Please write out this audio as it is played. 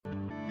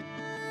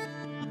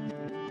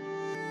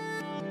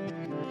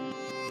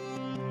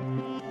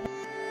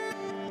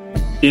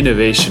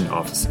Innovation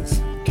offices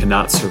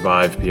cannot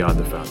survive beyond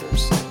the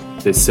founders.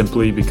 They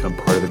simply become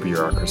part of the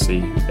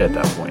bureaucracy at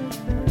that point.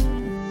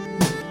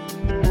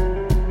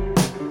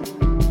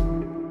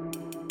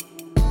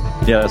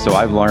 Yeah, so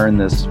I've learned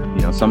this,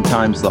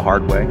 sometimes the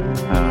hard way,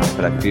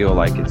 but I feel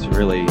like it's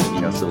really,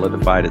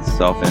 solidified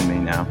itself in me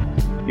now.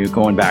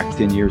 Going back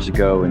 10 years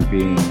ago and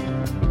being,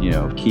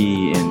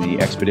 key in the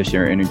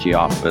Expeditionary Energy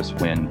Office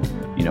when,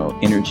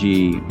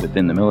 energy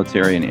within the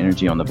military and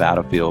energy on the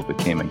battlefield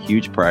became a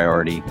huge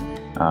priority.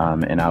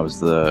 And I was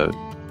the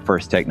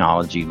first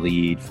technology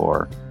lead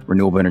for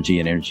renewable energy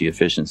and energy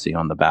efficiency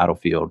on the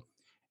battlefield.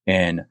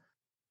 And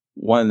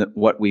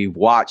what we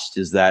watched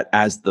is that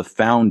as the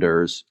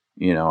founders,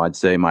 I'd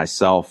say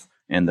myself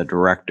and the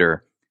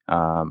director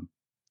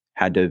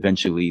had to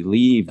eventually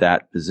leave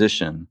that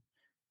position,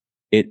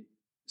 it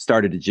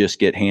started to just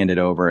get handed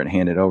over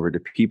to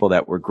people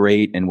that were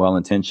great and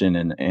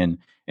well-intentioned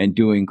and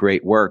doing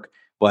great work.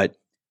 But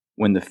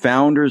when the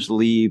founders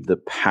leave, the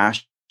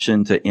passion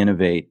to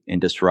innovate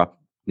and disrupt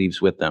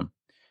leaves with them.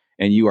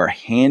 And you are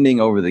handing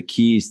over the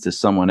keys to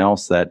someone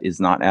else that is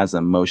not as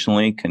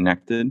emotionally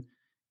connected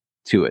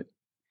to it.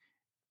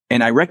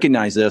 And I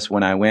recognize this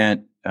when I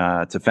went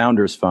to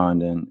Founders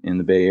Fund in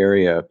the Bay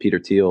Area, Peter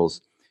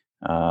Thiel's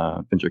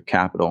venture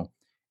capital,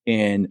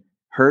 and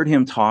heard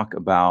him talk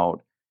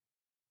about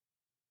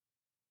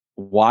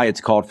why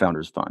it's called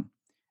Founders Fund.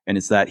 And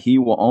it's that he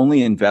will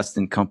only invest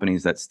in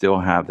companies that still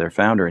have their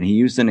founder. And he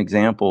used an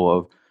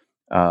example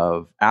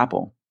of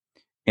Apple.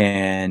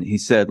 And he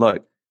said,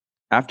 look,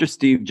 after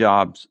Steve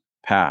Jobs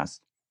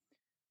passed,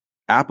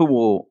 Apple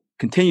will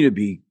continue to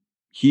be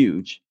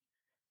huge.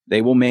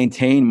 They will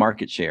maintain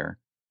market share.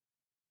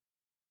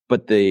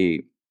 But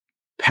the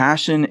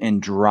passion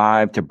and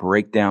drive to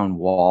break down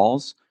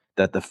walls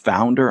that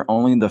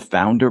only the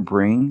founder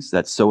brings,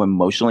 that's so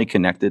emotionally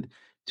connected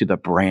to the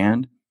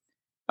brand,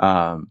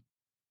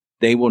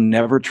 they will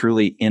never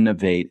truly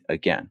innovate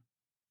again,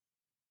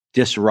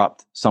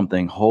 disrupt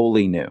something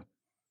wholly new.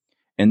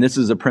 And this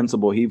is a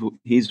principle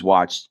he's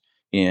watched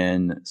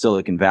in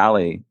Silicon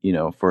Valley,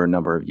 for a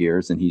number of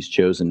years, and he's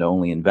chosen to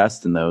only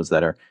invest in those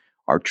that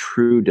are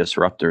true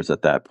disruptors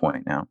at that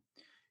point. Now,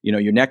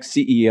 your next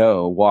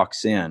CEO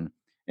walks in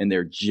and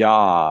their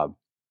job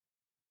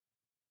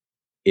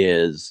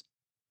is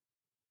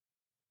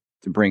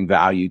to bring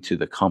value to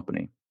the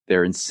company.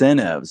 Their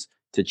incentives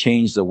to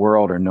change the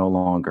world are no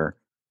longer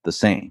the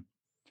same.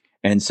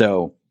 And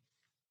so,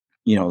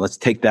 let's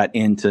take that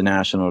into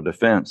national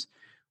defense.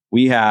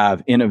 We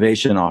have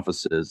innovation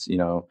offices.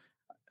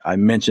 I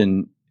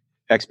mentioned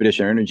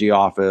Expeditionary Energy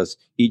Office.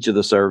 Each of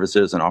the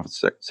services and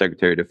Office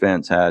Secretary of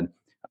Defense had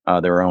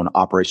their own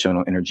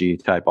operational energy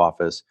type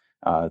office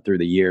through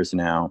the years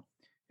now.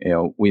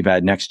 We've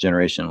had Next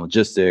Generation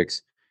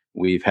Logistics.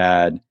 We've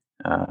had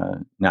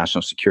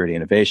National Security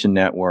Innovation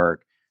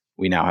Network.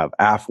 We now have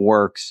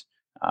AFWorks.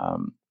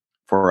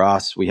 For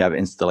us, we have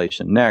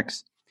Installation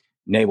Next,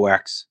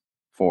 NavalX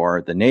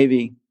for the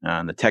Navy,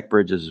 and the Tech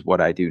Bridges is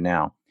what I do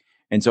now.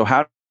 And so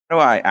how do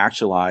I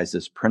actualize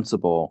this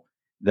principle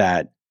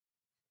that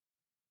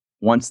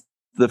once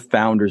the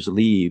founders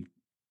leave,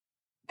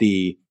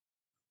 the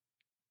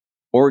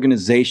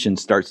organization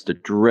starts to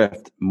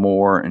drift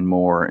more and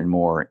more and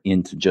more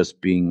into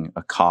just being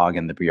a cog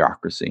in the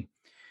bureaucracy?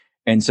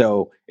 And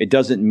so it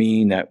doesn't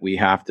mean that we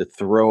have to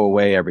throw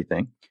away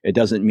everything. It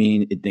doesn't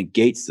mean it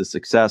negates the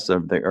success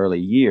of the early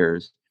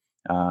years.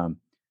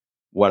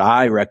 What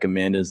I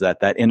recommend is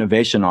that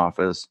innovation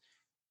office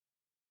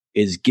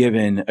is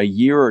given a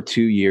year or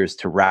 2 years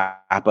to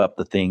wrap up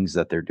the things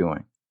that they're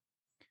doing.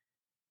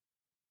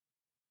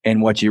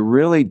 And what you're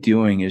really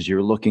doing is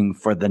you're looking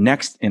for the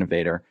next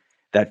innovator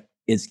that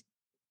is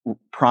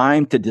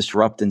primed to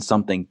disrupt in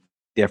something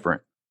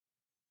different.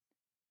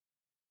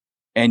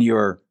 And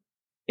you're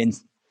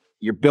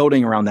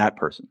building around that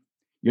person.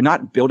 You're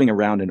not building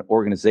around an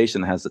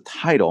organization that has a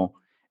title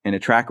and a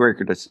track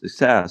record of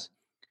success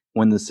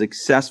when the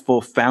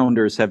successful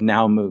founders have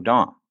now moved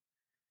on.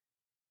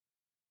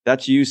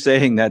 That's you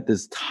saying that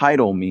this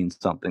title means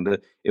something.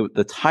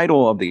 The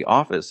title of the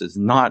office is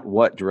not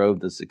what drove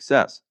the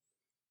success.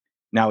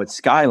 Now it's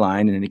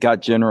Skyline and it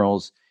got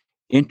General's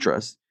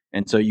interest.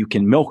 And so you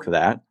can milk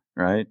that,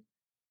 right?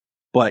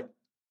 But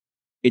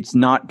it's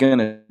not going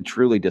to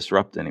truly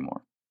disrupt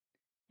anymore.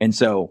 And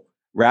so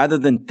rather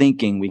than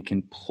thinking we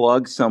can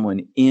plug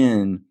someone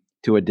in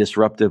to a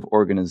disruptive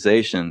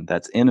organization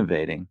that's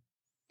innovating,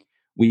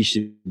 we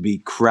should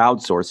be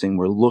crowdsourcing.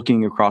 We're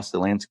looking across the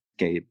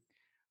landscape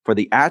for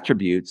the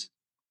attributes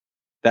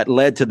that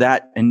led to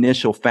that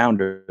initial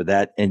founder,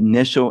 that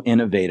initial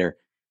innovator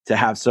to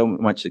have so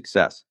much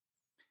success.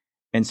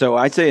 And so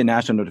I'd say in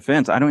national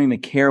defense, I don't even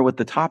care what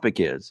the topic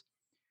is.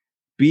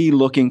 Be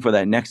looking for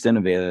that next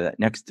innovator, that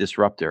next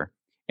disruptor,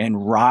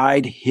 and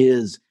ride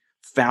his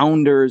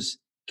founder's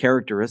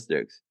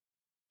characteristics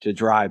to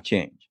drive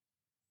change.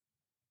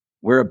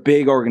 We're a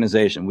big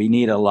organization. We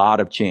need a lot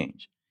of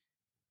change.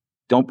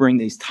 Don't bring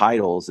these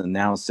titles and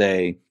now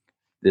say,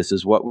 this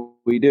is what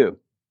we do.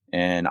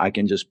 And I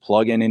can just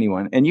plug in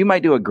anyone. And you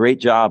might do a great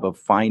job of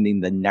finding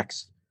the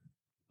next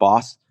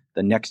boss,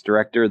 the next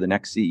director, the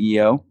next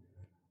CEO.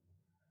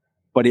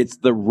 But it's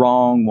the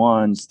wrong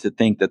ones to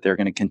think that they're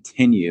going to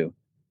continue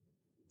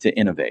to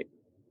innovate.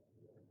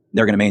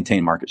 They're going to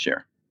maintain market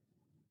share.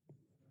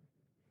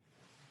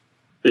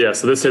 Yeah,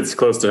 so this hits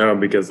close to home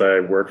because I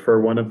work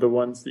for one of the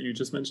ones that you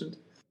just mentioned.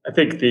 I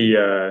think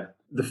the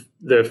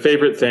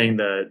favorite thing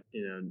that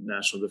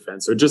national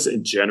defense or just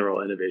in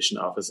general innovation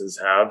offices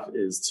have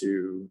is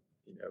to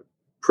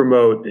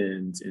promote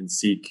and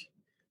seek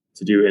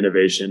to do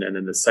innovation, and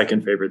then the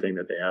second favorite thing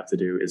that they have to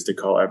do is to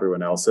call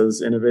everyone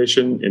else's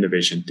innovation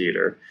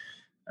theater,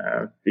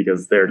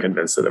 because they're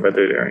convinced that what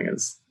they're doing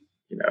is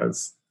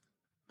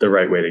the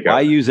right way to go.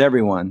 I use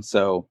everyone,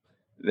 so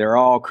they're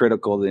all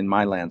critical in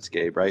my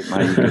landscape, right?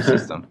 My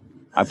ecosystem.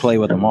 I play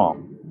with them all.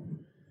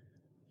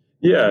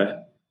 Yeah.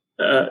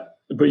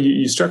 But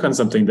you struck on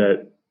something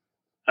that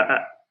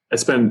I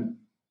spent,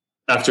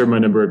 after my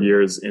number of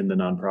years in the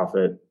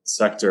nonprofit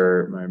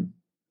sector, my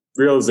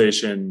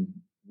realization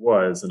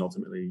was, and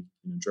ultimately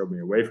drove me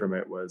away from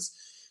it, was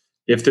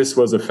if this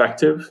was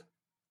effective,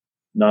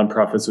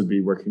 nonprofits would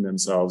be working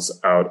themselves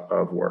out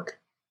of work.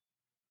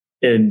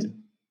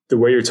 And the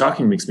way you're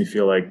talking makes me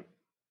feel like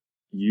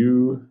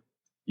you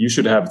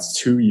should have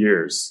 2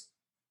 years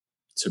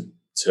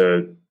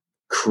to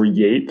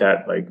create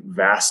that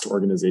vast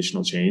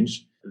organizational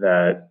change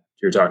that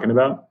you're talking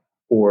about,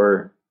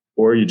 or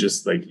you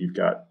just you've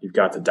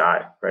got to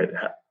die, right?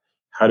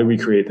 How do we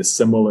create the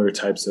similar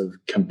types of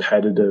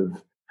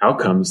competitive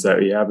outcomes that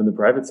we have in the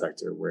private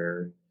sector,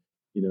 where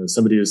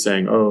somebody was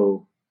saying,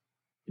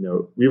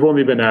 we've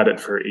only been at it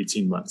for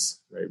 18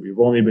 months, right? We've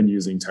only been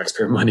using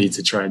taxpayer money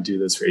to try and do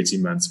this for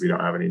 18 months. We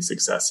don't have any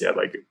success yet.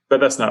 But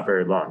that's not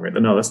very long, right?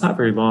 No, that's not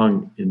very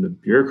long in the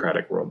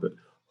bureaucratic world, but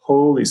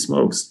holy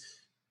smokes,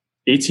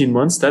 18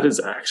 months, that is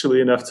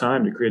actually enough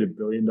time to create $1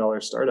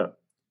 billion startup.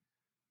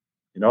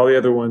 And all the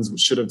other ones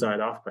should have died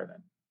off by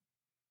then.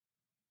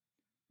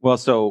 Well,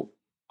 so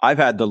I've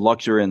had the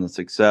luxury and the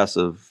success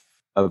of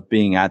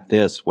being at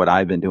this, what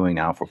I've been doing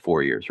now for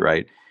 4 years,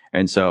 right?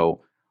 And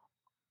so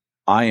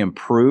I am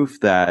proof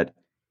that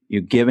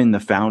you're giving the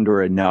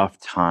founder enough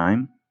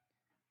time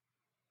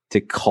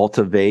to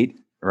cultivate,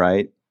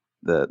 right,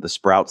 the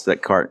sprouts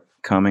that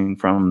coming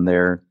from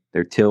their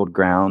tilled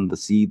ground, the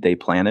seed they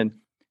planted.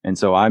 And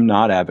so I'm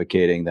not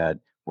advocating that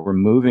we're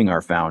moving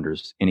our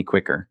founders any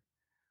quicker.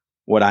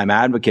 What I'm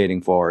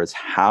advocating for is,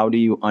 how do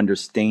you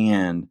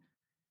understand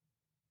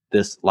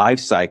this life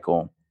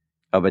cycle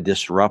of a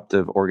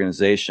disruptive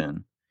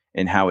organization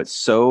and how it's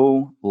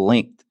so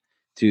linked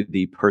to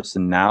the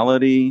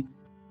personality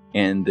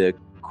and the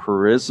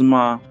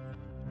charisma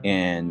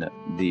and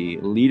the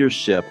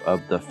leadership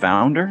of the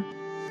founder,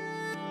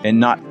 and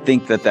not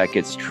think that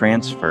gets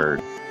transferred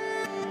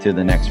to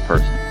the next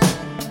person.